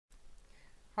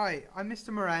Hi, I'm Mr.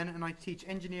 Moran and I teach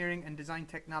engineering and design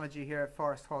technology here at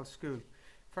Forest Hall School.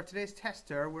 For today's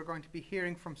tester, we're going to be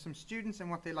hearing from some students and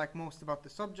what they like most about the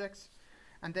subjects,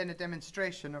 and then a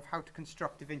demonstration of how to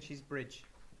construct Da Vinci's bridge.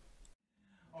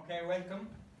 Okay, welcome.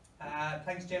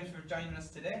 Thanks James for joining us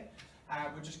today.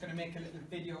 We're just going to make a little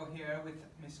video here with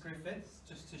Miss Griffiths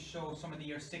just to show some of the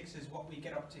Year 6s what we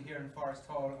get up to here in Forest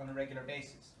Hall on a regular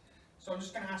basis. So I'm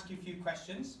just going to ask you a few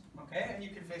questions, okay? And you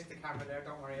can face the camera there,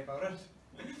 don't worry about it.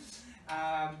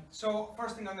 So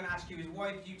first thing I'm going to ask you is,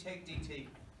 why did you take DT?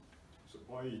 So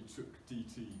I took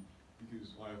DT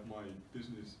because I have my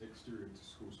business exterior to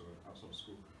school, so outside of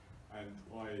school, and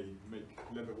I make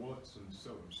leather wallets and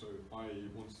sell them. So I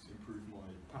wanted to improve my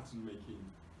pattern making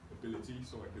ability,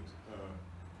 so I could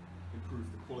improve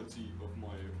the quality of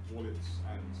my wallets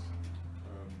and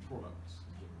products.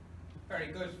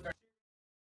 Very good.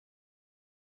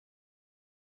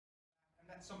 And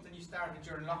that's something you started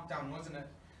during lockdown, wasn't it?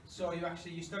 So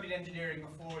you studied engineering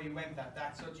before you went at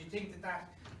that. So do you think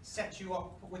that set you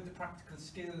up with the practical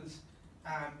skills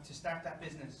to start that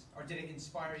business, or did it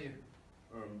inspire you?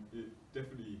 It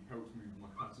definitely helped me with my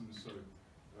patterns, so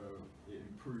it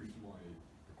improved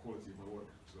the quality of my work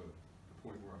to the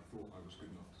point where I thought I was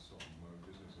good enough to start my own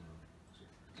business.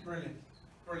 Brilliant,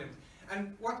 brilliant.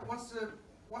 And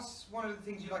what's one of the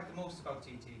things you like the most about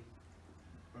TT?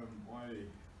 I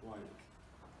like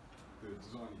the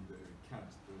designing the CAD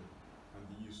and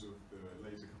the use of the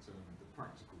laser cutter and the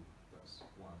practical. That's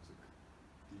why I took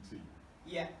DT.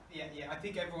 Yeah. I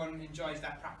think everyone enjoys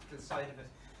that practical side of it.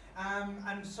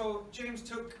 And so James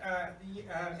took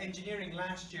engineering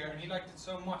last year, and he liked it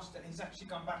so much that he's actually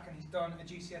gone back and he's done a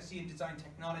GCSE in design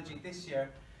technology this year.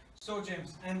 So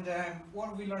James, and what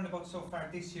have we learned about so far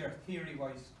this year,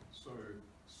 theory-wise? So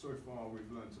far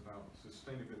we've learnt about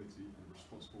sustainability and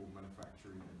responsible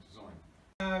manufacturing and design.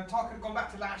 Going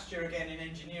back to last year again in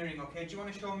engineering, okay, do you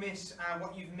want to show Miss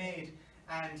what you've made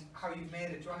and how you've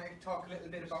made it? Do you want to talk a little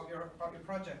bit about your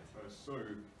project? So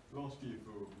last year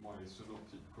for my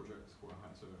synoptic project, what I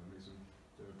had to make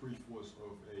the brief was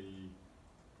of a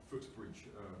footbridge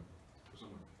for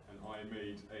someone, and I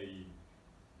made a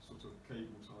sort of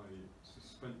cable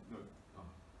tie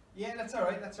Yeah, that's all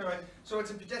right. So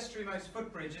it's a pedestrianised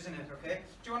footbridge, isn't it? Okay.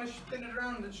 Do you want to spin it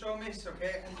around and show Miss?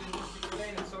 Okay, and then just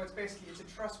explain it. So it's a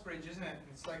truss bridge, isn't it?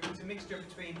 It's a mixture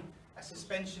between a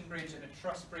suspension bridge and a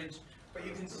truss bridge. But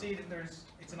you can see that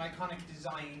it's an iconic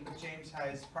design that James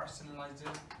has personalised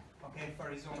it, okay, for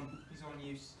his own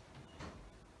use.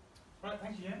 Right,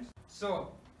 thank you, James.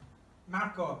 So,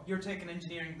 Marco, you're taking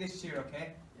engineering this year,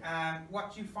 okay?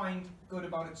 What do you find good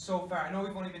about it so far? I know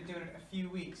we've only been doing it a few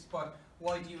weeks, but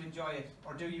why do you enjoy it,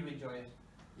 or do you enjoy it?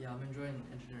 Yeah, I'm enjoying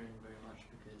engineering very much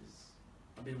because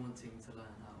I've been wanting to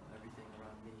learn how everything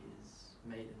around me is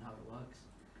made and how it works.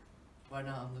 Right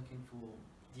now I'm looking for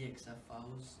DXF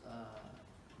files,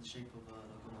 the shape of a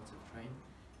locomotive train,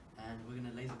 and we're going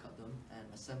to laser cut them and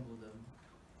assemble them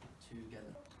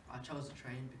together. I chose the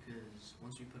train because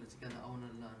once we put it together I want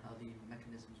to learn how the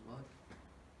mechanisms work.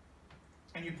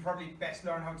 And you probably best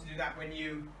learn how to do that when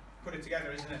you put it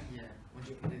together, isn't it? Yeah, once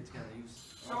you put it together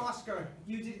So Oscar,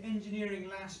 you did engineering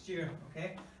last year,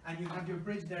 okay? And you have your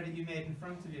bridge there that you made in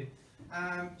front of you.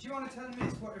 Do you want to tell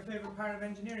Miss what your favourite part of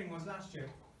engineering was last year?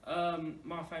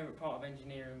 My favourite part of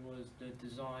engineering was the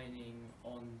designing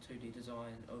on 2D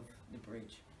design of the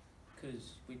bridge,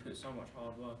 because we put so much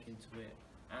hard work into it,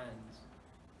 and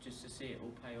just to see it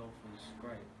all pay off was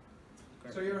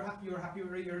great. So you're happy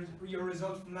with your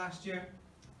result from last year?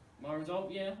 My result,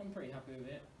 yeah, I'm pretty happy with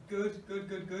it. Good.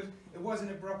 It was an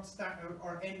abrupt start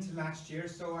or end to last year,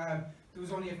 so there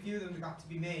was only a few of them that got to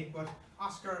be made. But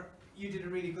Oscar, you did a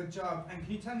really good job. And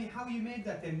can you tell me how you made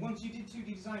that then? Once you did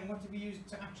 2D design, what did we use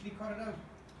to actually cut it out?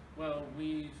 Well,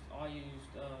 I used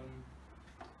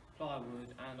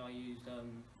plywood, and I used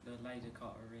the laser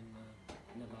cutter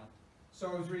in the lab.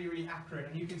 So it was really, really accurate.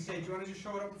 And you can say, do you want to just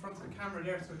show it up in front of the camera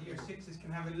there so the Year 6s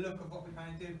can have a look of what we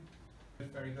kind of do?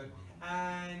 Very good.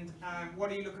 And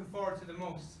what are you looking forward to the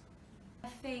most? I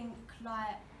think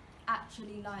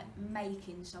actually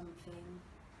making something.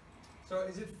 So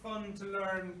is it fun to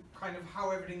learn kind of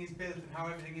how everything is built and how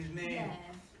everything is made? Yeah.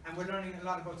 And we're learning a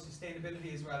lot about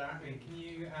sustainability as well, aren't we? Can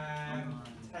you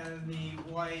tell me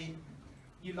why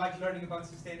you like learning about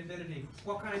sustainability?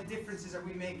 What kind of differences are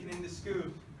we making in the school?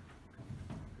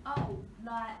 Oh,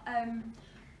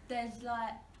 there's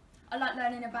I like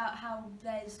learning about how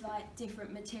there's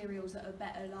different materials that are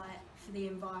better for the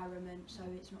environment, so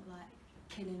it's not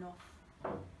killing off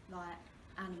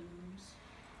animals.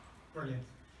 Brilliant.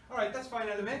 All right, that's fine,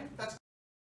 Element. That's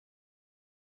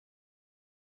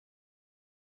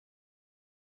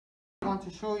I want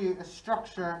to show you a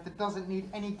structure that doesn't need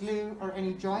any glue or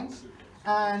any joints,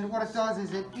 and what it does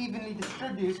is it evenly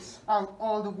distributes out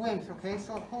all the weight, okay,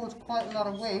 so it holds quite a lot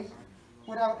of weight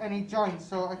without any joints,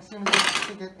 so as soon as I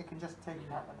stick it, it can just take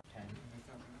it out.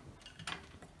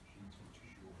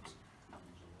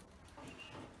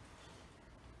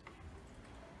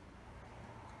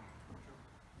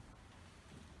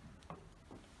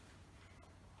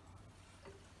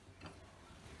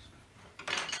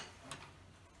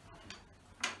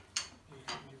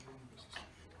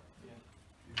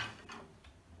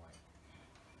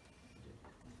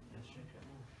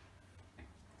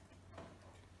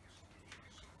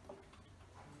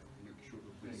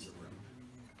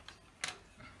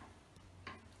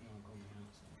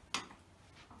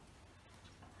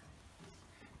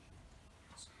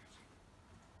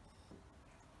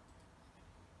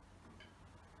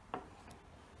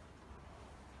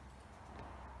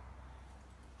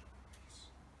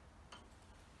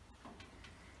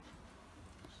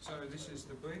 So this is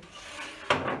the bridge,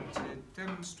 and to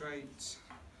demonstrate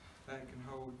that it can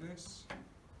hold this.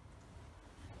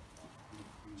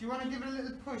 Do you want to give it a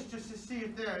little push just to see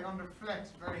it there under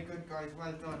flex? Very good, guys,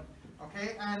 well done.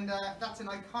 Okay, and that's an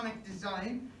iconic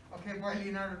design, okay, by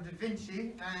Leonardo da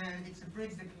Vinci, and it's a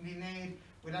bridge that can be made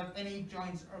without any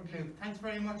joints or glue. Thanks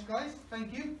very much, guys.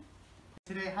 Thank you.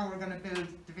 Today, how we're going to build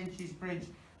Da Vinci's bridge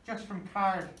just from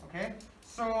card, okay?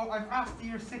 So I've asked the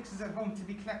year 6s at home to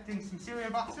be collecting some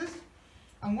cereal boxes,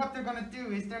 and what they're going to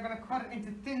do is they're going to cut it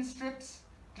into thin strips,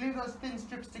 glue those thin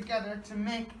strips together to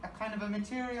make a kind of a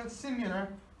material similar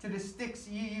to the sticks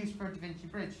you use for Da Vinci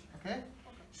Bridge, okay?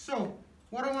 So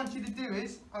what I want you to do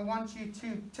is I want you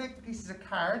to take the pieces of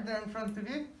card there in front of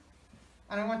you,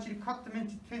 and I want you to cut them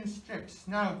into thin strips.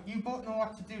 Now, you both know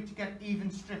what to do to get even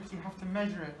strips. You have to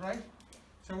measure it, right?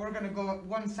 So we're going to go at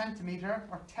 1 centimetre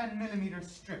or 10 millimetre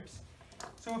strips.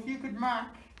 So if you could mark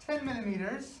 10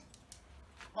 millimeters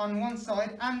on one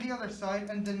side and the other side,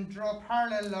 and then draw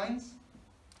parallel lines,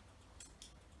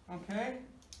 okay?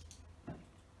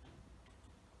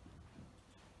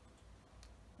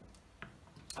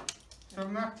 So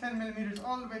mark 10 millimeters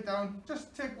all the way down.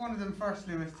 Just take one of them first,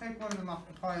 Lewis. Take one of them off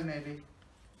the pile, maybe.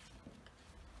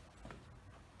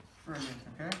 Brilliant,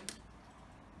 okay?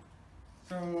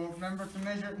 So remember to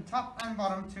measure it in top and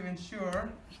bottom to ensure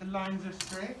the lines are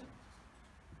straight.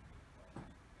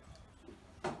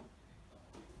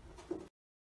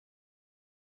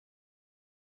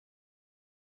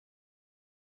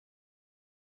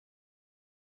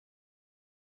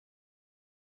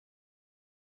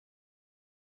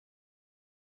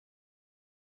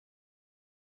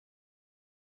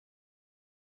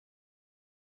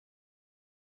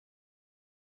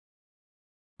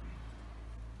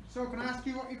 So can I ask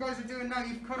you what you guys are doing now?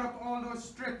 You've cut up all those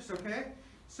strips, okay?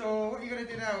 So what are you going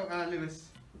to do now, Lewis?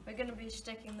 We're going to be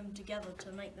sticking them together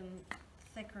to make them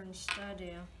thicker and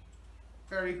sturdier.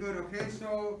 Very good, okay?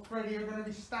 So Freddie, you're going to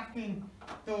be stacking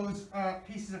those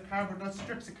pieces of cardboard, those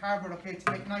strips of cardboard, okay,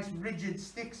 to make nice rigid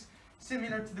sticks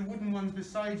similar to the wooden ones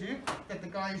beside you that the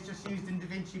guys just used in Da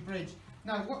Vinci Bridge.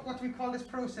 Now, what do we call this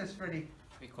process, Freddie?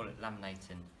 We call it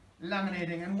laminating.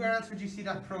 Laminating. And where else would you see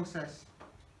that process?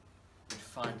 You'd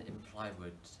find it in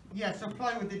plywood. Yeah, so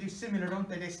plywood, they do similar, don't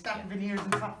they? They stack veneers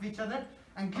on top of each other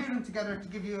and glue them together to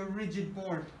give you a rigid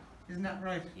board. Isn't that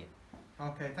right? Yeah.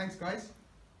 Okay, thanks guys.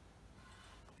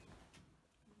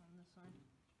 On this side.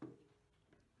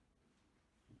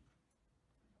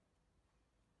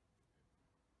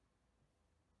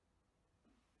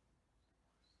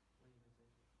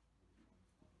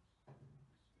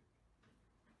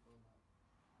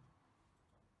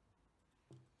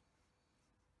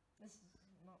 This is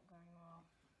not going well.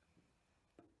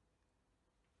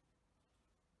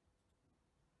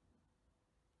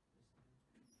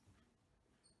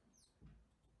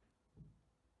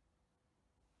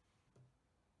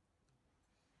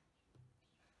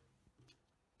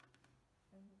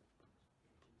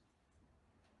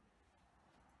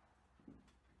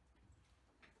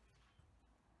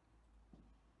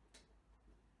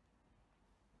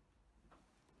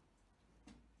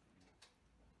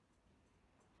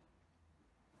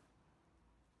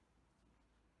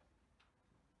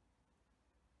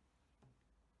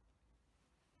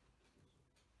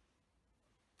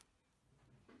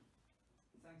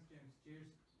 Thanks, James.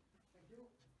 Cheers. Thank you.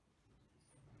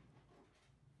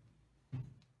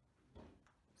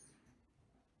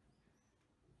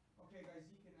 Okay, guys,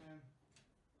 you can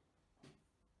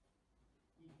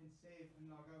save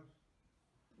and log out.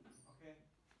 Okay.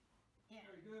 Yeah.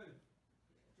 Very good.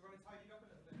 Do you want to tidy it up a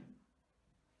little bit?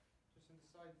 Just on the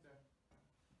sides there.